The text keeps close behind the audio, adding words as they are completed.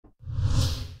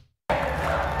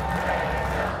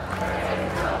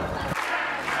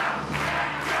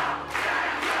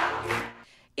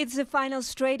It's the final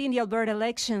straight in the Alberta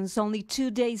elections, only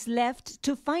 2 days left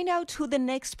to find out who the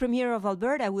next Premier of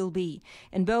Alberta will be,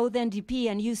 and both NDP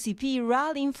and UCP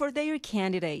rallying for their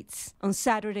candidates. On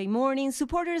Saturday morning,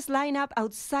 supporters line up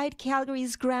outside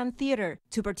Calgary's Grand Theatre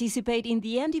to participate in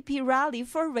the NDP rally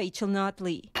for Rachel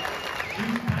Notley.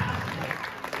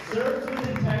 She serves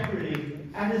with integrity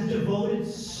and has devoted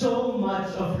so much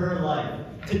of her life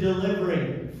to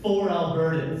delivering for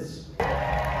Albertans.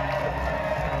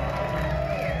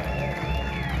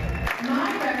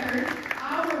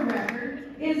 Our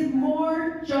record is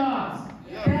more jobs,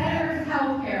 better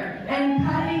healthcare, and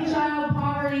cutting child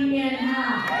poverty in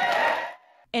half.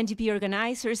 NDP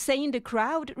organizers saying the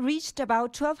crowd reached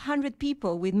about 1,200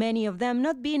 people, with many of them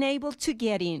not being able to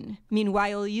get in.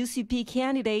 Meanwhile, UCP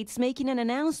candidates making an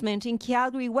announcement in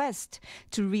Calgary West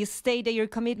to restate their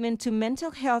commitment to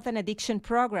mental health and addiction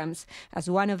programs as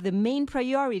one of the main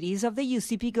priorities of the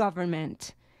UCP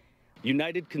government.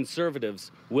 United Conservatives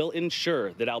will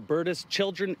ensure that Alberta's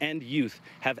children and youth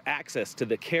have access to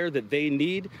the care that they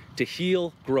need to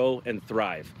heal, grow, and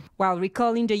thrive. While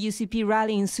recalling the UCP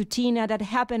rally in Sutina that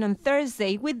happened on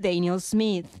Thursday with Daniel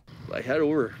Smith. I had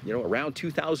over, around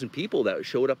 2,000 people that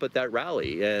showed up at that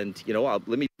rally, and let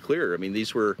me be clear. I mean,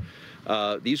 these were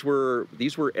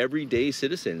everyday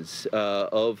citizens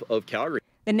of Calgary.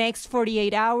 The next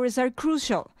 48 hours are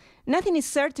crucial. Nothing is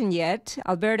certain yet.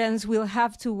 Albertans will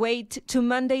have to wait to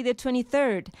Monday the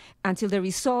 23rd until the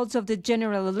results of the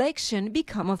general election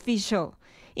become official.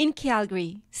 In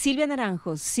Calgary, Silvia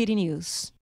Naranjo, City News.